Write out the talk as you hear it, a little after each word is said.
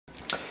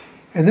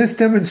In this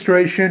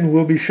demonstration,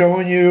 we'll be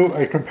showing you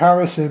a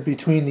comparison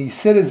between the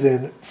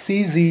Citizen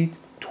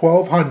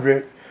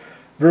CZ1200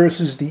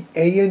 versus the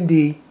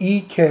A&D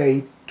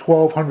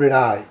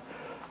EK-1200i.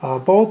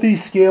 Both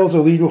these scales are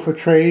legal for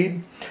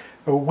trade.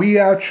 We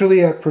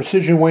actually at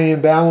Precision Weigh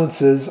and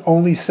Balances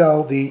only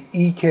sell the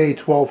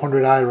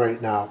EK-1200i right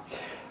now.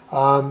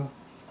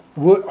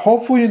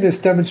 Hopefully in this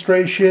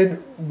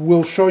demonstration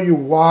we'll show you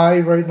why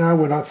right now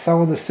we're not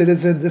selling the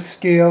Citizen. This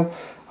scale,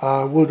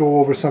 we'll go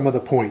over some of the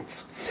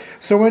points.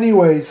 So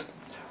anyways,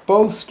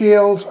 both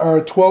scales are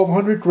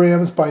 1200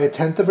 grams by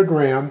 1/10 of a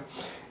gram,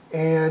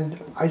 and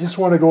I just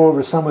want to go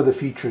over some of the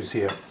features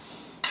here.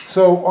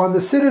 So on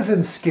the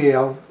Citizen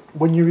scale,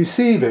 when you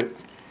receive it,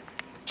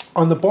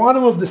 on the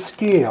bottom of the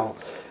scale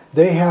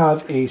they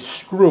have a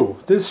screw.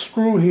 This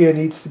screw here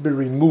needs to be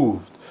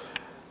removed.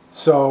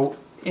 So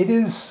it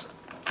is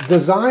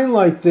designed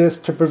like this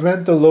to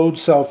prevent the load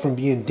cell from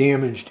being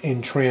damaged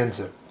in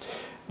transit.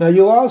 Now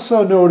you'll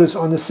also notice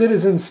on the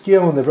Citizen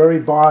scale on the very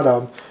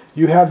bottom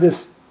you have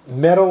this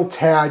metal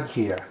tag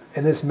here,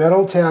 and this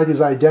metal tag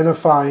is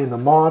identifying the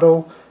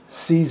model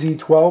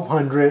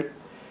CZ1200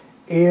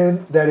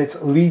 and that it's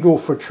legal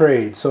for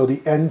trade. So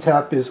the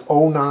NTEP is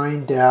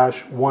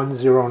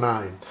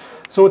 09-109.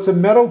 So it's a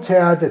metal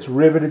tag that's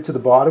riveted to the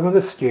bottom of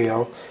the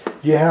scale.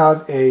 You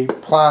have a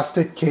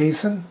plastic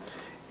casing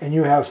and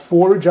you have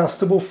 4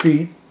 adjustable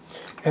feet,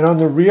 and on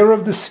the rear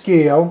of the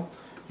scale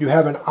you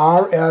have an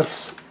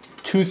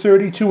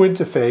RS-232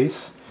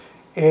 interface,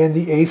 and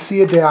the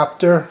AC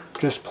adapter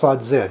just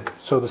plugs in.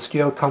 So the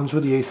scale comes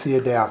with the AC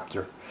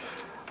adapter.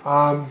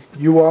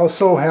 You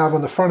also have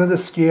on the front of the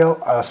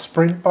scale a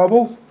sprint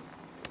bubble,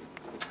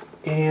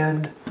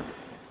 and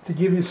to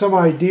give you some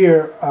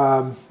idea,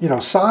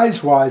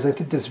 size-wise, I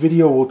think this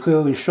video will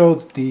clearly show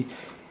that the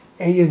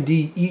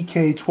A&D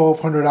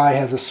EK-1200i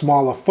has a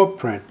smaller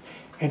footprint,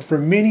 and for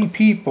many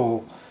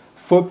people,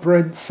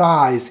 footprint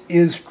size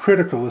is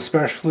critical,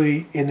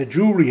 especially in the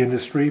jewelry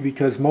industry,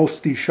 because most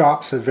of these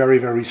shops are very,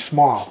 very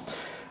small.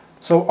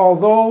 So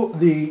although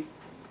the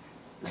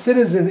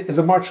Citizen is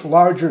a much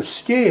larger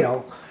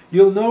scale,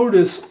 you'll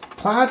notice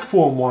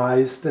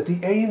platform-wise that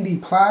the A&D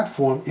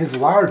platform is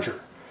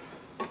larger.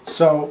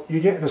 So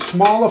you're getting a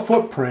smaller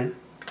footprint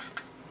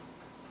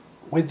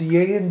with the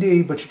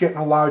A&D, but you're getting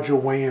a larger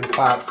weigh-in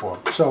platform.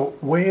 So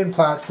weigh-in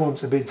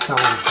platform's a big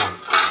selling point.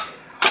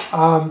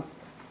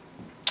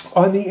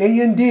 On the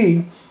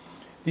A&D,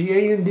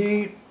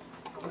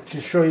 let's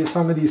just show you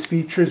some of these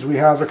features. We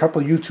have a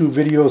couple of YouTube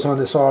videos on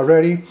this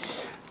already,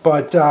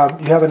 but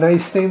you have a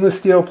nice stainless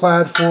steel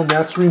platform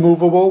that's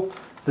removable.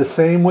 The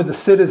same with the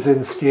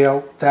Citizen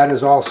scale, that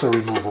is also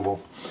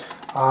removable.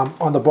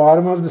 On the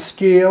bottom of the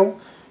scale,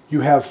 you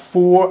have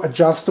 4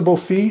 adjustable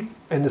feet,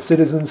 and the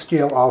Citizen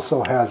scale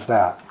also has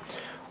that.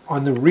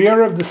 On the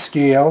rear of the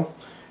scale,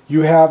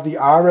 you have the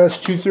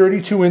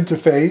RS-232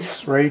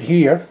 interface right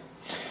here.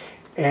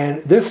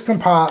 And this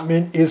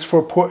compartment is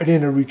for putting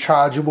in a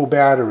rechargeable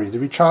battery. The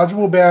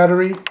rechargeable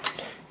battery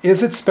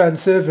is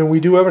expensive, and we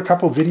do have a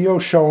couple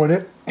videos showing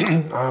it.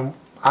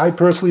 I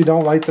personally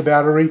don't like the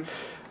battery,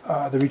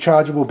 the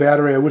rechargeable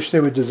battery. I wish they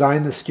would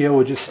design the scale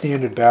with just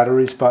standard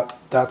batteries, but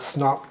that's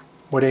not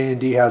what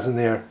A&D has in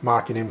their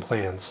marketing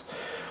plans.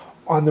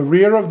 On the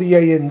rear of the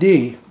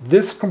A&D,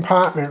 this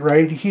compartment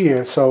right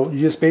here, so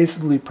you just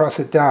basically press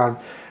it down,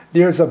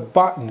 there's a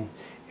button.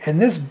 And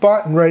this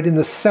button right in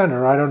the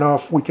center, I don't know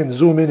if we can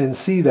zoom in and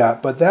see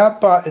that, but that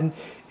button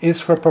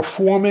is for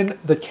performing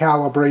the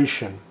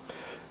calibration.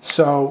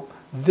 So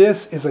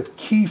this is a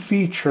key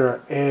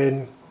feature,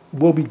 and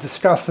we'll be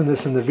discussing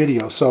this in the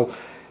video. So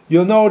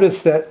you'll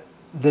notice that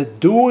the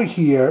door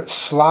here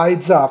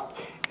slides up,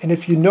 and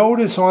if you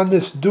notice on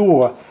this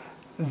door,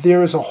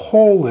 there is a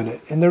hole in it.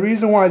 And the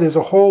reason why there's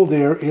a hole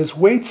there is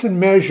Weights and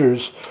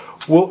Measures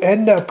will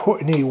end up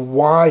putting a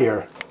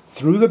wire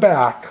through the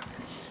back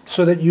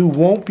so that you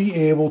won't be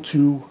able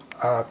to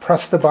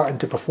press the button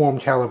to perform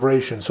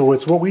calibration. So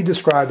it's what we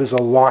describe as a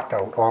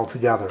lockout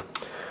altogether.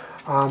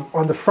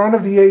 On the front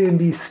of the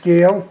A&D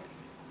scale,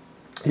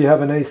 you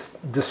have a nice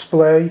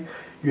display.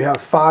 You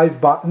have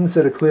 5 buttons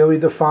that are clearly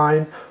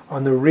defined.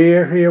 On the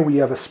rear here, we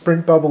have a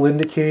sprint bubble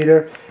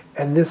indicator,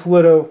 and this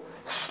little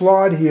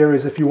slot here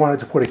is if you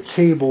wanted to put a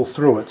cable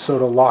through it, so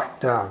to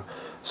lock down.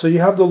 So you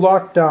have the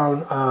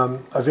lockdown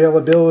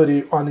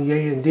availability on the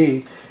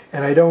A&D,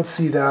 and I don't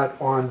see that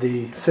on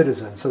the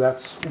Citizen, so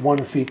that's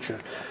one feature.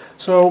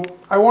 So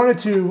I wanted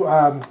to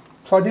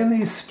plug in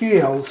these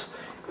scales,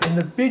 and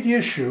the big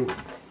issue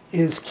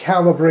is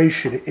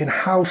calibration and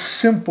how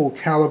simple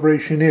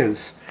calibration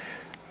is,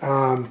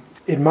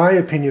 in my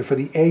opinion, for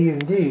the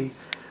A&D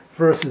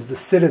versus the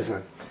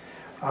Citizen.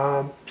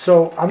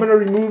 So I'm going to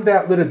remove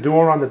that little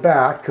door on the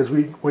back because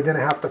we're going to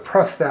have to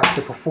press that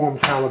to perform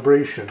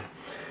calibration.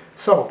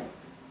 So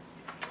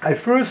I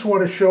first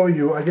want to show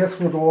you, I guess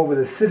we'll go over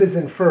the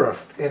Citizen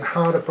first and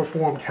how to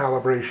perform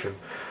calibration.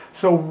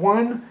 So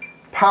one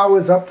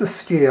powers up the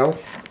scale,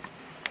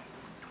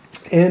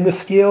 and the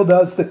scale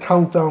does the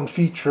countdown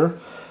feature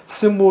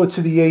similar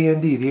to the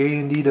A&D. The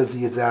A&D does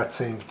the exact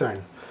same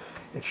thing.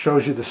 It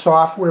shows you the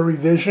software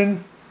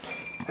revision,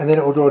 and then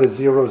it will go to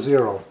 0,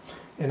 0.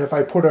 And if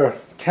I put a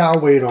cal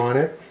weight on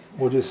it,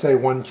 we'll just say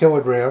 1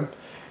 kilogram,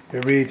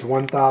 it reads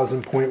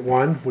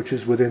 1000.1, which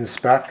is within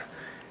spec.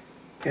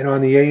 And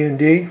on the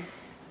A&D,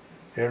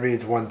 it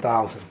reads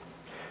 1000.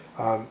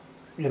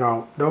 You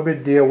know, no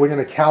big deal. We're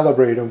going to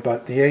calibrate them,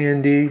 but the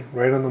A&D,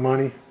 right on the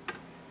money.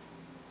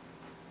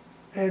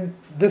 And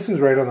this is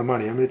right on the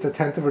money. I mean, it's a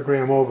tenth of a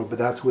gram over, but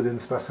that's within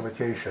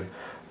specification.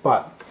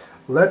 But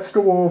let's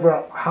go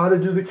over how to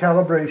do the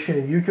calibration,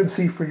 and you can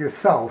see for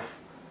yourself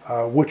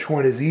which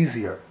one is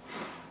easier.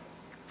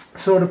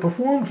 So to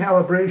perform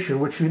calibration,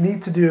 what you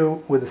need to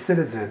do with a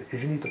Citizen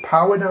is you need to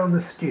power down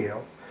the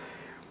scale.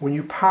 When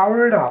you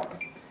power it up,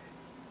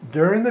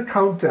 during the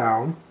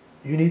countdown,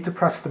 you need to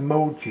press the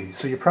mode key.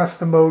 So you press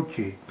the mode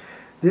key.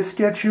 This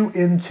gets you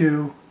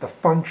into the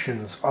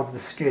functions of the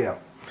scale.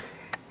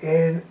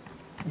 And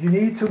you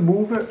need to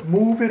move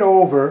it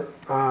over.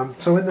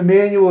 So in the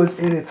manual,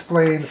 it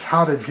explains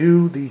how to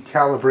do the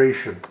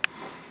calibration.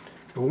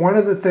 One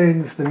of the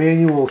things the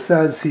manual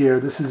says here,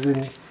 this is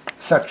in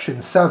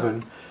section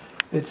 7,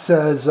 it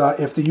says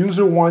if the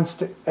user wants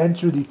to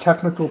enter the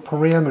technical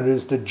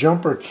parameters, the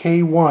jumper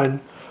K1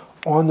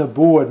 on the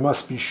board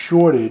must be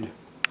shorted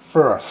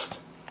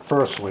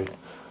firstly,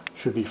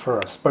 should be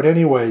first. But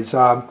anyways,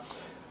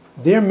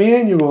 their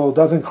manual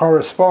doesn't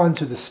correspond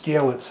to the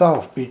scale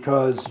itself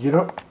because, you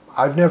know,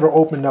 I've never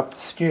opened up the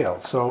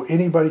scale. So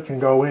anybody can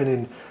go in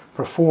and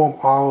perform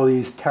all of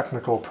these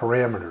technical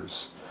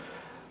parameters.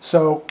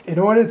 So in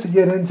order to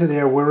get into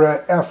there, we're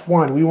at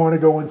F1. We want to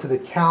go into the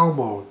cal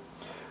mode.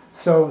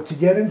 So to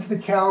get into the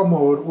cal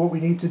mode, what we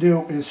need to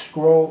do is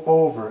scroll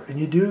over. And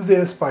you do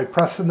this by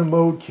pressing the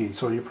mode key.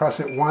 So you press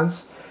it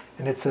once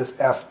and it says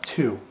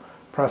F2.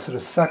 Press it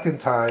a second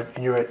time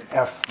and you're at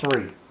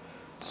F3.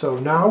 So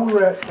now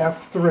we're at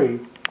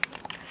F3.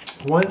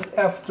 Once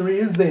F3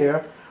 is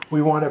there,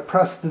 we want to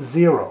press the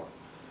 0.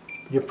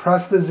 You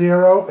press the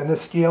 0 and the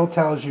scale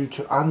tells you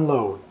to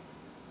unload.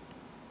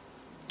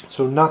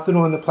 So nothing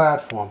on the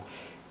platform.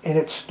 And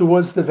it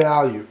stores the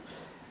value.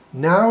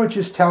 Now it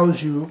just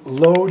tells you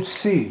load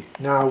C.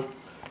 Now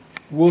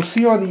we'll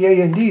see on the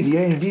A&D, the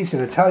A&D is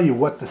going to tell you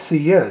what the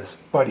C is.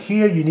 But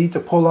here you need to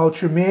pull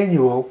out your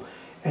manual,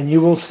 and you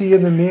will see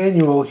in the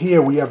manual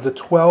here we have the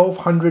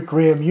 1200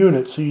 gram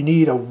unit, so you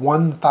need a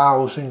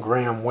 1000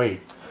 gram weight.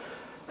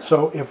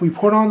 So if we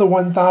put on the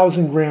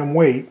 1000 gram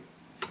weight,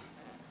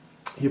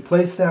 you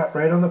place that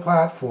right on the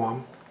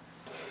platform,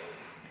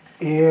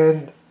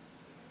 and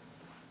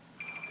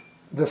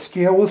the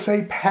scale will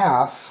say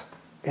pass,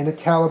 and the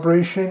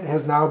calibration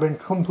has now been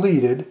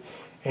completed,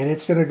 and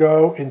it's going to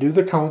go and do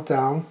the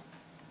countdown.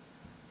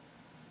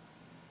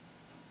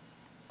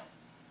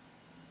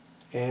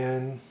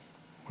 And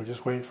we're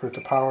just waiting for it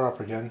to power up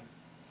again.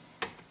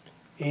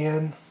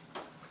 And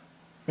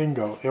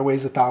bingo, it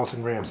weighs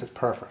 1000 grams. It's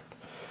perfect.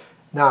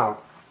 Now,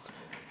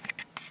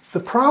 the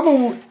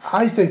problem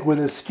I think with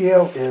this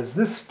scale is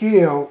this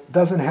scale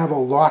doesn't have a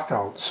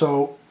lockout.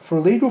 So for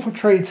legal for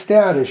trade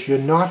status, you're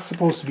not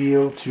supposed to be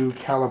able to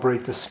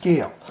calibrate the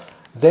scale.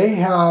 They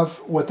have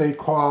what they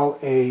call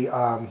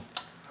an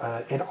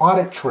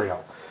audit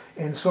trail.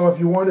 And so if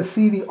you want to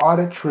see the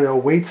audit trail,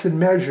 Weights and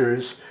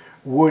Measures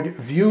would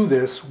view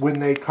this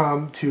when they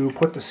come to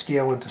put the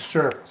scale into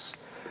service.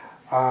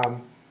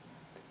 And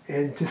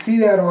to see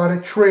that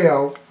audit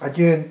trail,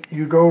 again,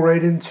 you go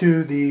right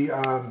into the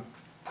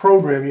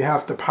program. You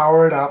have to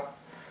power it up,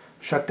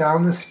 shut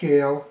down the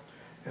scale,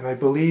 and I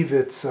believe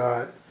it's,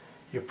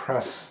 you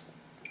press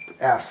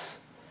S.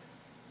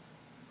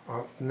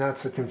 And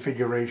that's the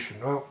configuration.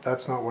 Well,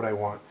 that's not what I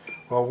want.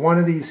 Well, one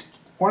of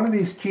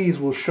these keys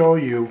will show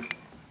you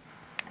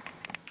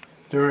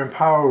during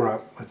power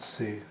up. Let's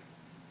see.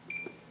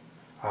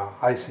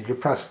 I see. You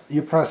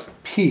press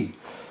P.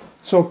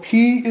 So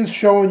P is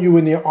showing you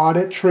in the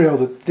audit trail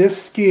that this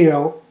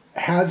scale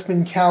has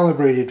been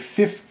calibrated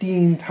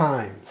 15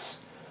 times.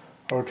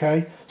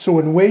 Okay? So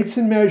when Weights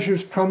and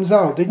Measures comes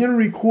out, they're going to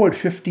record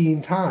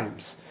 15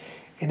 times.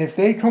 And if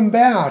they come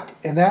back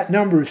and that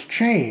number is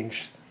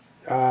changed,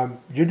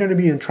 you're going to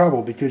be in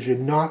trouble because you're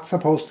not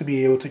supposed to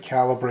be able to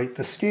calibrate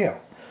the scale.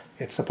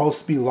 It's supposed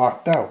to be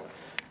locked out.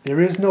 There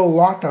is no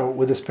lockout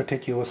with this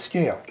particular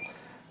scale.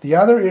 The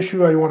other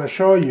issue I want to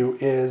show you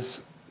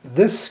is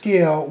this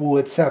scale will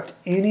accept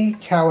any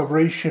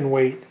calibration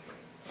weight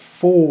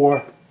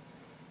for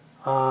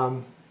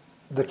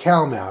the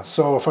cal mass.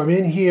 So if I'm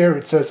in here,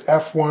 it says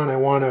F1, I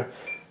want to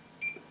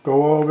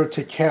go over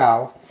to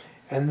cal,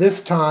 and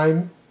this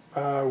time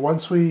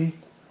once we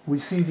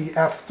see the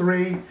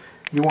F3,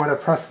 you want to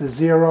press the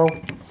 0.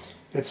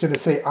 It's going to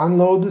say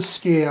unload the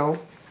scale.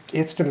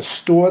 It's going to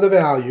store the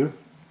value.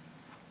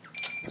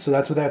 So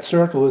that's what that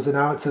circle is, and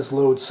now it says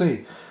load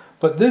C.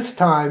 But this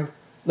time,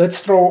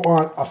 let's throw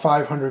on a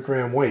 500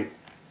 gram weight.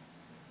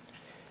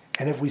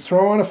 And if we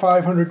throw on a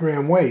 500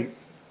 gram weight,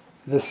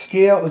 the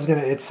scale is going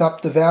to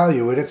accept the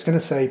value, and it's going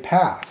to say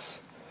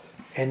pass.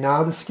 And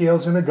now the scale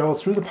is going to go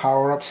through the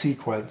power up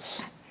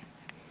sequence.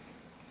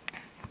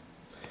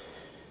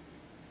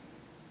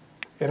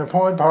 And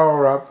upon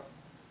power up,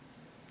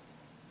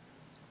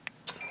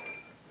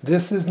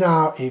 This is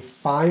now a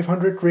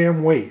 500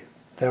 gram weight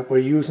that we're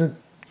using.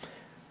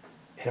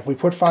 And if we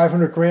put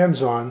 500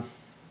 grams on,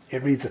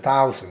 it reads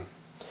 1,000.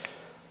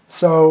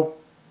 So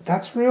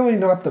that's really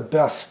not the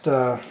best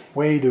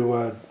way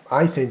to,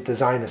 I think,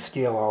 design a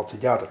scale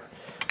altogether.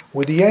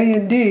 With the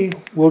A&D,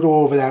 we'll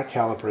go over that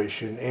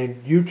calibration,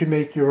 and you can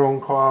make your own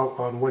call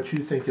on what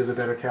you think is a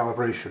better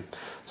calibration.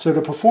 So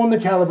to perform the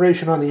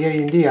calibration on the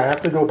A&D, I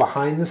have to go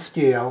behind the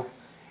scale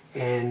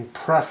and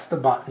press the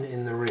button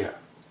in the rear.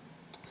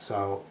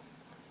 So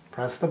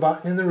press the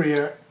button in the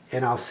rear,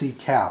 and I'll see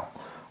cal.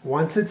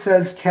 Once it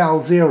says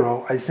cal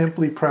 0, I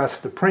simply press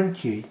the print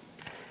key,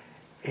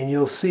 and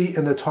you'll see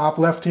in the top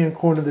left-hand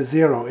corner of the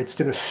 0, it's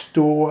going to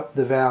store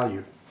the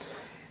value.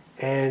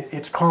 And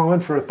it's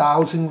calling for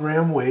 1,000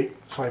 gram weight,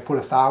 so I put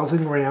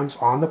 1,000 grams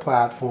on the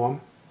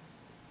platform,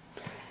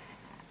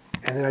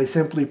 and then I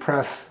simply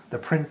press the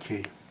print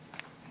key.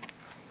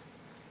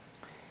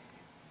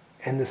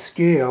 And the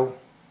scale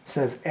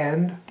says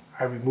end.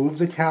 I remove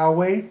the cal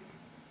weight,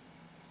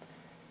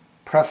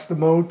 press the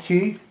mode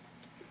key,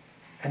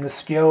 and the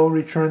scale will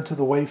return to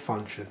the weigh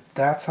function.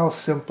 That's how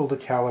simple the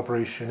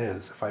calibration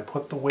is. If I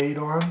put the weight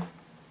on,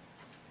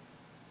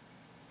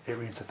 it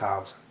reads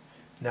 1,000.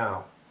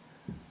 Now,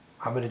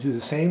 I'm going to do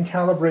the same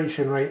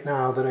calibration right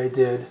now that I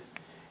did,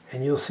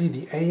 and you'll see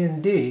the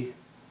A&D,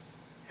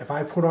 if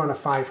I put on a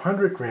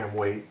 500 gram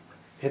weight,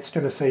 it's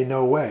going to say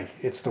no way,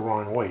 it's the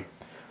wrong weight.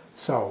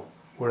 So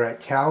we're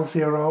at cal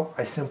 0,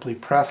 I simply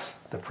press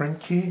the print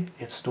key,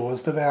 it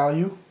stores the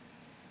value.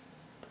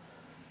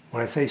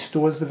 When I say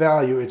stores the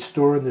value, it's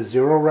storing the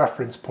 0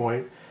 reference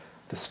point.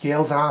 The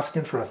scale's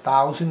asking for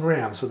 1,000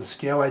 grams, so the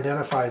scale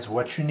identifies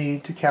what you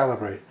need to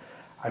calibrate.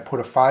 I put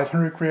a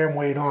 500 gram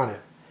weight on it.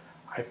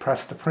 I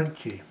press the print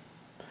key.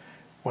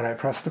 When I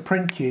press the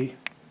print key,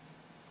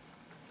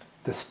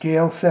 the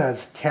scale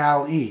says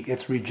cal E.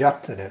 It's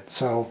rejecting it,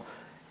 so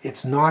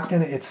it's not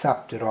going to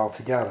accept it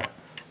altogether.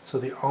 So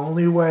the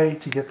only way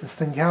to get this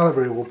thing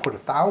calibrated, we'll put a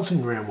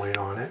 1,000 gram weight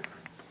on it.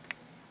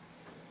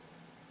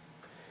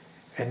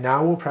 And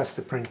now we'll press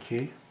the print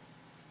key.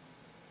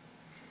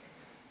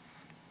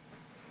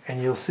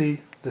 And you'll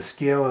see the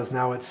scale has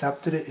now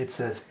accepted it. It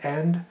says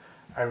end.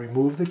 I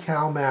remove the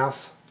cal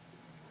mass,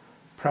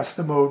 press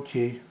the mode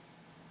key,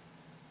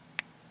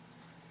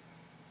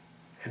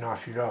 and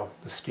off you go.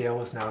 The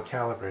scale is now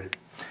calibrated.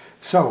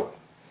 So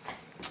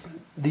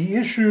the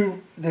issue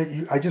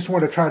that I just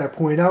want to try to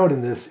point out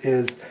in this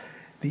is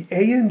the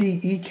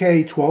A&D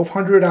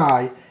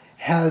EK-1200i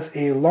has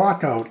a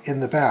lockout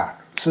in the back.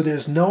 So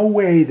there's no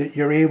way that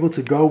you're able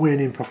to go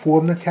in and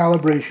perform the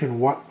calibration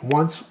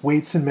once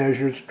Weights and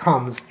Measures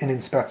comes and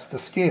inspects the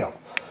scale.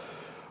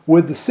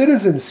 With the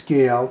Citizen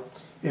scale,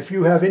 if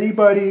you have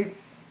anybody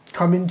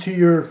come into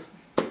your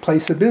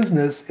place of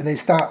business and they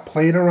start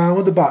playing around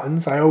with the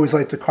buttons, I always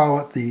like to call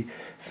it the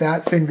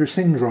fat finger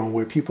syndrome,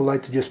 where people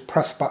like to just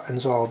press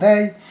buttons all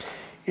day.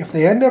 If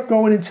they end up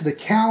going into the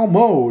cal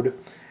mode,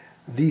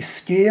 the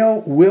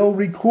scale will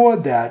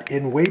record that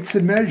in Weights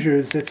and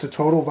Measures. It's a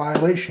total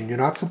violation. You're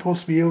not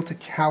supposed to be able to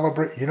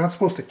calibrate. You're not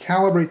supposed to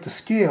calibrate the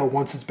scale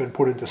once it's been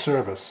put into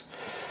service.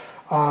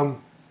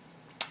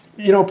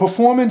 You know,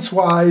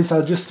 performance-wise,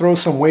 I'll just throw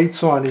some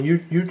weights on, and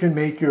you can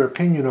make your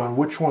opinion on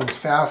which one's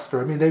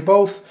faster. I mean, they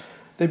both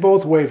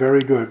weigh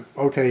very good.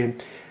 Okay,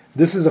 and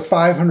this is a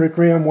 500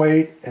 gram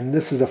weight, and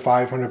this is a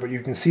 500, but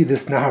you can see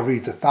this now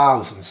reads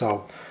 1,000.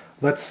 So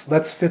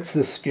let's fix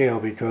this scale,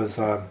 because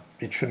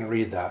it shouldn't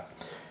read that.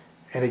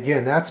 And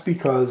again, that's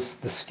because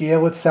the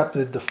scale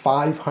accepted the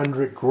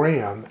 500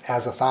 gram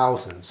as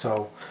 1,000.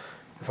 So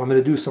if I'm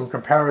going to do some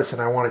comparison,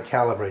 I want to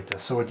calibrate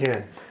this. So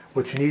again,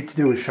 what you need to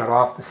do is shut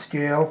off the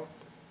scale,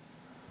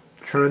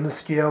 turn the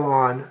scale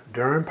on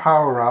during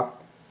power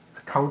up,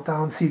 the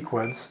countdown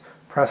sequence,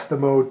 press the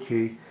mode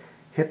key,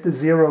 hit the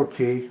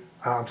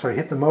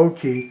hit the mode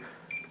key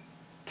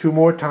 2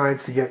 more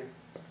times to get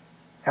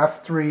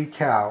F3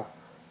 cal,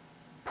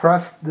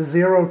 press the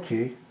 0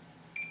 key,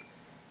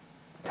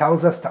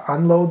 tells us to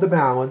unload the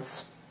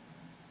balance.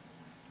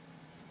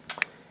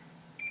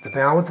 The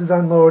balance is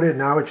unloaded.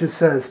 Now it just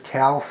says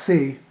cal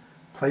C.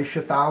 Place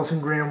your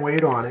 1,000 gram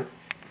weight on it.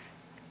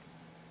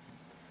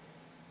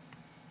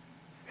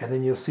 And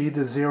then you'll see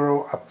the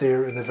 0 up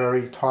there in the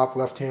very top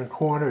left hand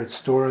corner. It's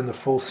storing the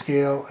full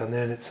scale, and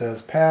then it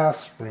says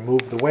pass,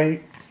 remove the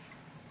weight.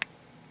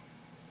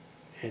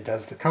 It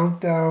does the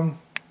countdown,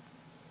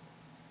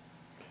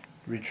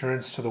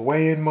 returns to the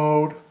weigh-in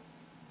mode.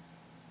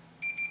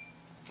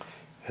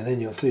 And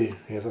then you'll see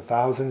he has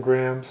 1,000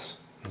 grams,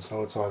 and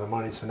so it's on the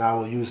money. So now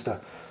we'll use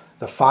the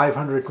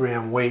 500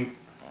 gram weight,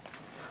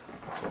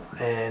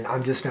 and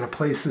I'm just going to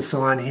place this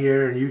on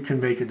here, and you can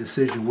make a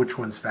decision which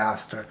one's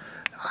faster.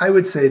 I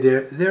would say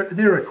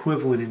they're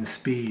equivalent in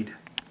speed,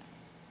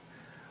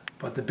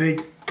 but the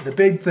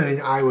big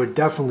thing I would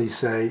definitely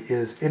say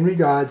is in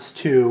regards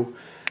to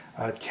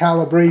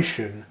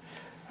calibration,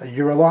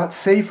 you're a lot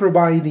safer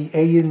buying the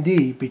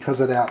A&D because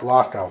of that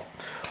lockout.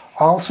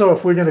 Also,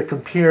 if we're going to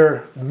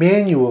compare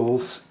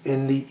manuals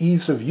in the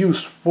ease of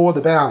use for the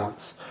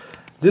balance,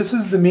 this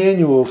is the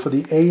manual for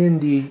the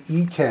A&D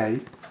EK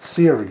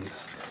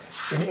series.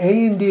 In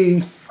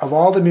A&D, of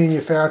all the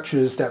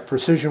manufacturers that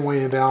Precision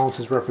Weigh and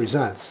Balances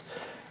represents,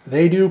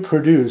 they do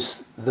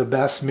produce the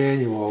best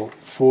manual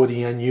for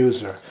the end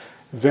user.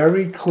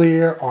 Very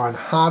clear on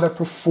how to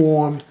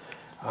perform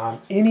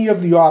any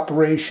of the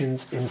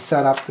operations and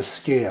set up the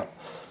scale.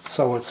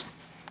 So it's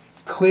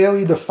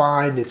clearly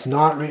defined, it's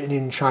not written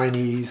in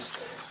Chinese,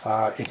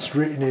 it's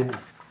written in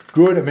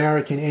good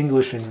American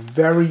English and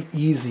very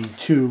easy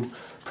to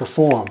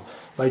perform.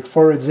 Like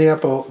for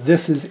example,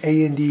 this is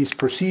A&D's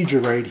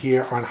procedure right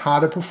here on how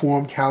to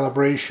perform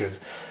calibration.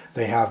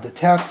 They have the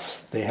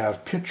tests, they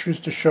have pictures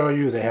to show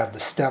you, they have the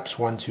steps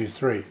 1, 2,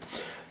 3.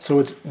 So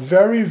it's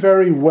very,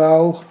 very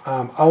well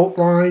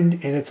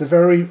outlined, and it's a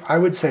very, I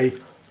would say,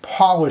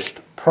 polished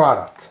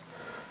product.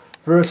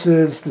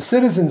 Versus the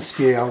Citizen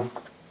scale,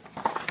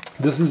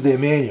 this is their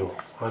manual.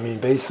 I mean,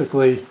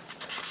 basically,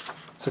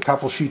 it's a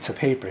couple sheets of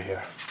paper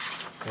here,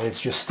 and it's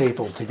just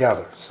stapled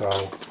together. So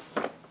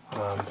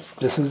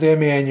this is their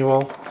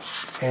manual,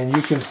 and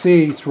you can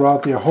see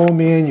throughout their whole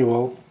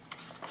manual,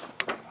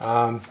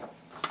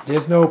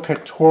 there's no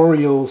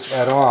pictorials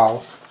at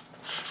all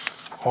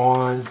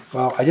on,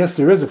 well, I guess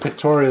there is a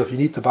pictorial if you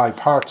need to buy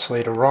parts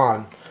later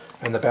on,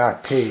 and the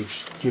back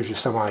page gives you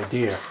some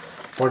idea.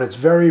 But it's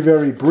very,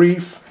 very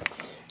brief,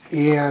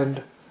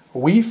 and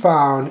we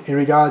found in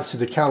regards to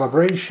the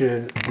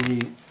calibration,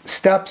 the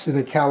steps in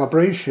the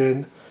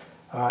calibration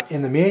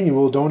in the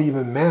manual don't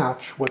even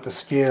match what the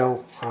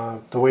scale,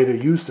 the way to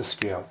use the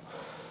scale.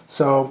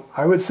 So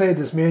I would say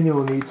this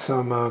manual needs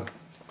some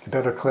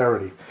better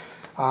clarity.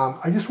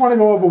 I just want to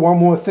go over one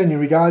more thing in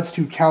regards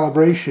to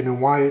calibration and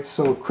why it's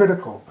so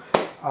critical.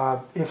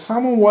 If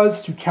someone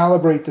was to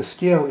calibrate the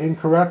scale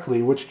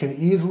incorrectly, which can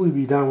easily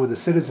be done with a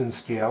Citizen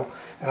scale,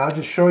 and I'll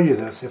just show you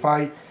this. If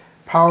I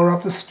power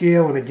up the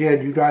scale, and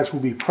again, you guys will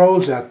be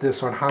pros at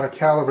this on how to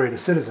calibrate a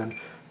Citizen,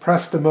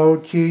 press the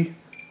mode key,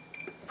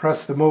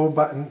 press the mode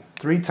button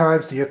 3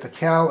 times to get the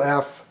Cal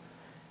F,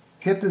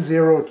 hit the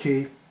 0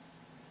 key.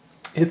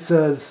 It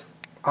says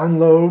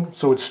unload,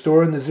 so it's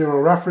storing the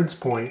 0 reference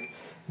point.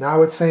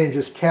 Now it's saying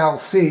just Cal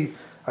C.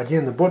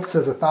 Again, the book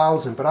says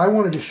 1,000, but I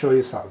wanted to show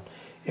you something.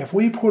 If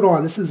we put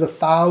on, this is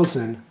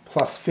 1,000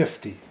 plus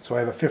 50, so I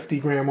have a 50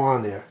 gram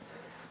on there.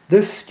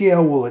 This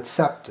scale will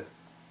accept it.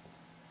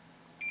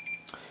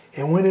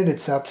 And when it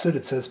accepts it,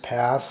 it says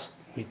pass.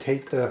 We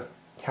take the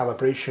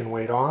calibration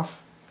weight off.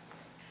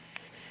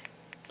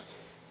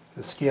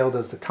 The scale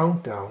does the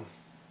countdown.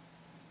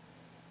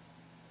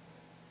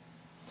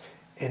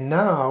 And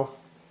now,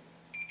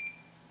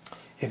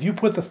 if you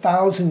put the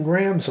 1,000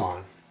 grams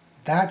on,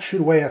 that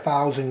should weigh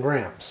 1,000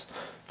 grams.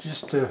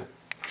 Just to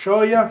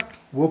show you,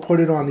 we'll put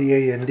it on the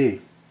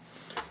A&D.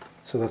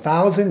 So the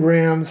 1,000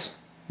 grams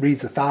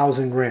reads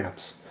 1,000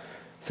 grams.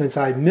 Since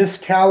I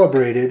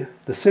miscalibrated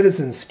the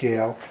Citizen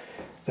scale,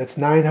 that's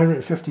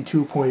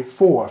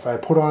 952.4. If I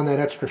put on that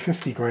extra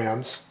 50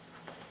 grams,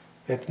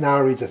 it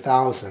now reads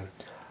 1,000.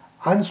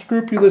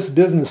 Unscrupulous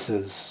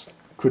businesses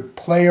could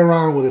play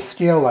around with a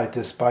scale like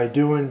this by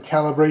doing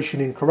calibration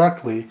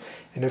incorrectly,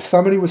 and if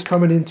somebody was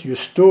coming into your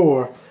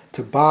store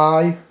to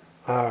buy,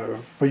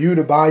 for you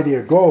to buy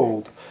their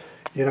gold,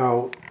 you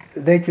know,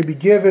 they could be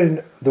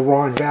given the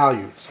wrong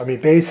values. I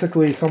mean,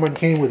 basically, someone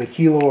came with a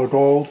kilo of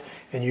gold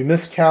and you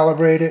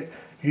miscalibrate it,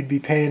 you'd be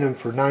paying them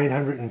for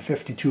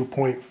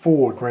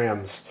 952.4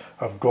 grams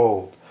of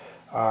gold.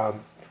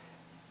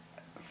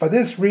 For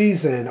this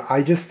reason,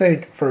 I just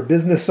think for a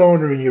business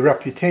owner and your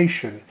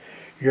reputation,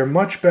 you're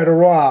much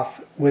better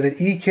off with an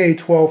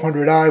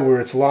EK-1200i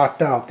where it's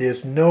locked out.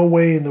 There's no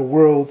way in the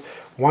world,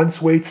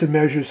 once Weights and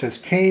Measures has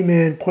came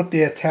in, put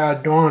their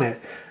tag on it,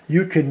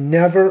 you can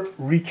never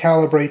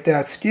recalibrate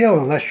that scale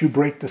unless you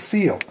break the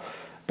seal.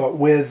 But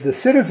with the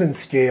Citizen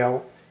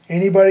scale,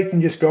 anybody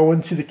can just go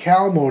into the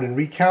cal mode and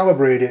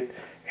recalibrate it.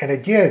 And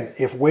again,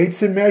 if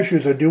Weights and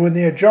Measures are doing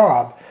their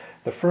job,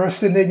 the first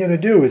thing they're going to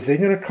do is they're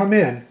going to come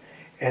in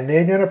and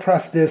they're going to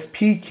press this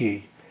P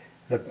key,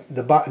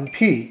 the button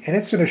P, and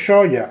it's going to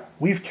show you,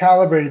 we've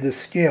calibrated this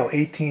scale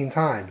 18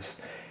 times.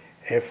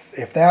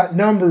 If that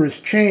number is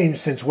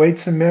changed since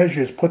Weights and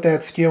Measures put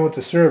that scale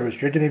into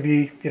service, you're going to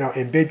be, you know,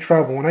 in big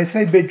trouble. When I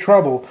say big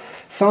trouble,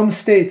 some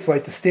states,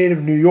 like the state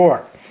of New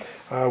York,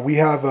 we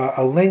have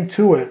a link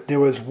to it.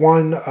 There was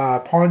one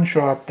pawn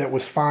shop that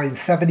was fined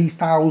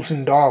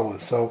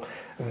 $70,000. So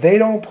they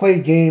don't play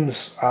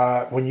games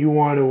when you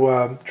want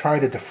to try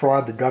to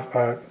defraud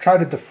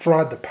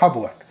the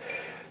public.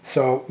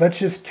 So let's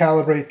just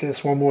calibrate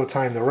this one more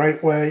time the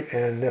right way,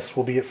 and this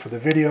will be it for the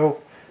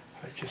video.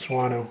 I just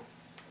want to.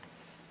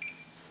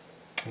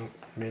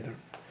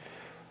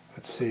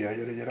 Let's see, I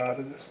gotta get out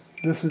of this.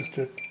 This is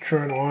to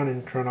turn on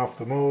and turn off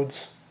the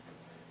modes.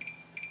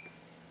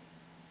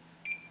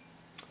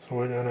 So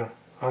we're gonna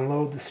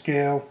unload the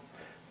scale.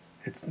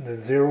 It's the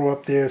 0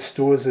 up there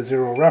stores the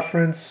 0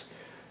 reference.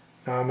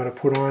 Now I'm gonna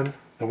put on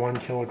the 1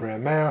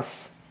 kilogram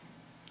mass.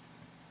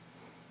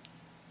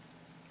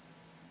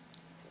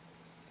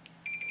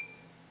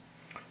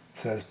 It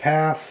says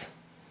pass.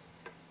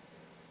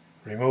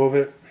 Remove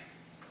it.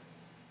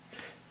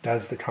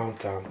 Does the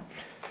countdown.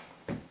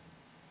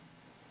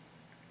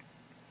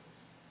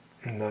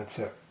 And that's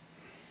it.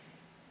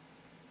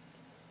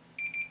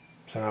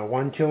 So now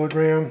 1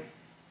 kilogram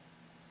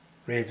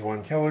reads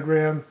 1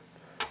 kilogram.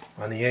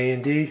 On the A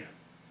and D,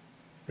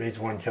 reads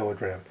 1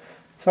 kilogram.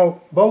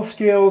 So both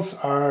scales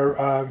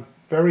are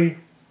very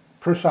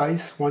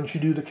precise once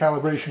you do the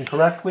calibration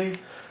correctly.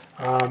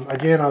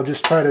 Again, I'll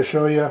just try to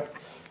show you,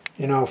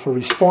 for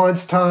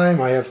response time,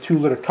 I have 2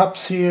 little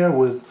cups here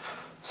with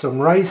some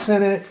rice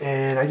in it,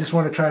 and I just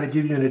want to try to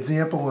give you an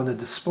example on the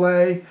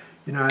display.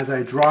 As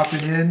I drop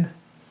it in,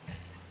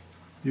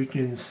 you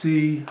can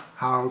see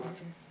how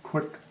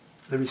quick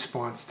the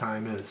response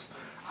time is.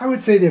 I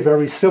would say they're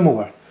very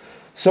similar.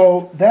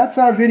 So that's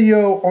our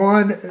video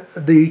on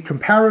the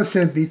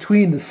comparison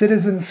between the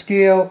Citizen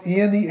scale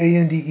and the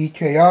A&D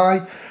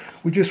EKI.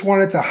 We just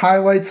wanted to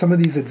highlight some of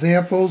these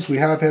examples. We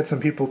have had some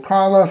people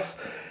call us,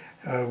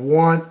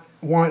 want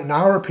in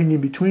our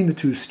opinion between the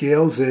 2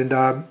 scales,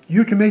 and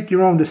you can make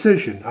your own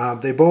decision.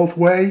 They both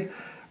weigh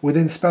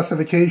within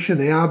specification.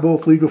 They are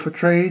both legal for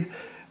trade.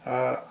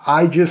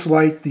 I just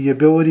like the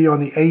ability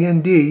on the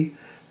A&D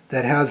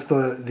that has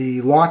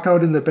the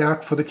lockout in the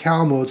back for the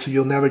cal mode, so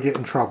you'll never get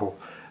in trouble.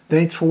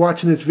 Thanks for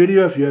watching this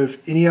video. If you have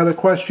any other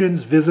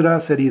questions, visit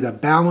us at either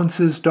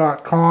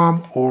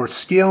balances.com or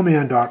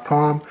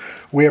scaleman.com.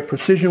 We're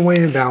precision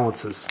weighing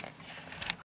balances.